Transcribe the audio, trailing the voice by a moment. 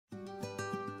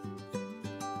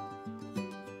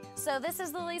So this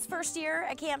is Lily's first year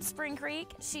at Camp Spring Creek.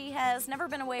 She has never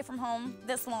been away from home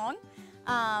this long.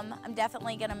 I'm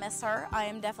definitely gonna miss her. I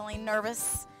am definitely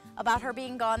nervous about her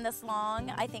being gone this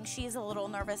long. I think she's a little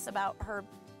nervous about her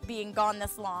being gone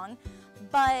this long,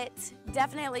 but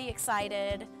definitely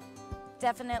excited,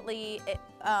 definitely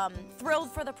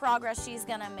thrilled for the progress she's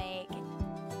gonna make.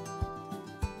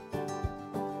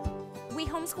 We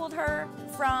homeschooled her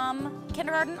from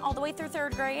kindergarten all the way through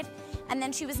 3rd grade, and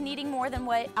then she was needing more than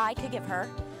what I could give her.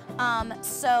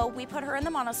 So we put her in the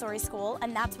Montessori school,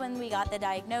 and that's when we got the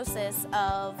diagnosis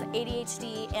of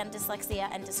ADHD and dyslexia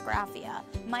and dysgraphia.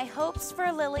 My hopes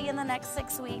for Lily in the next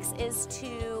 6 weeks is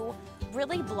to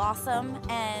really blossom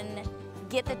and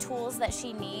get the tools that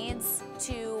she needs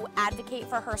to advocate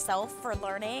for herself for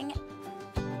learning.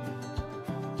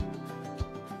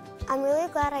 I'm really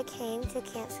glad I came to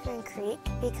Camp Spring Creek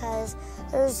because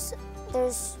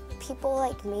there's people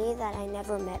like me that I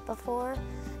never met before,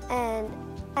 and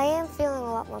I am feeling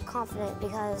a lot more confident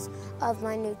because of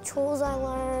my new tools I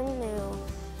learned, new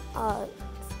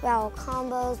vowel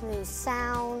combos, new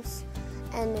sounds,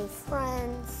 and new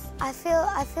friends. I feel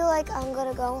like I'm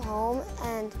gonna go home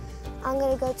and I'm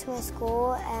gonna go to my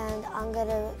school and I'm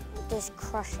gonna just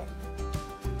crush it.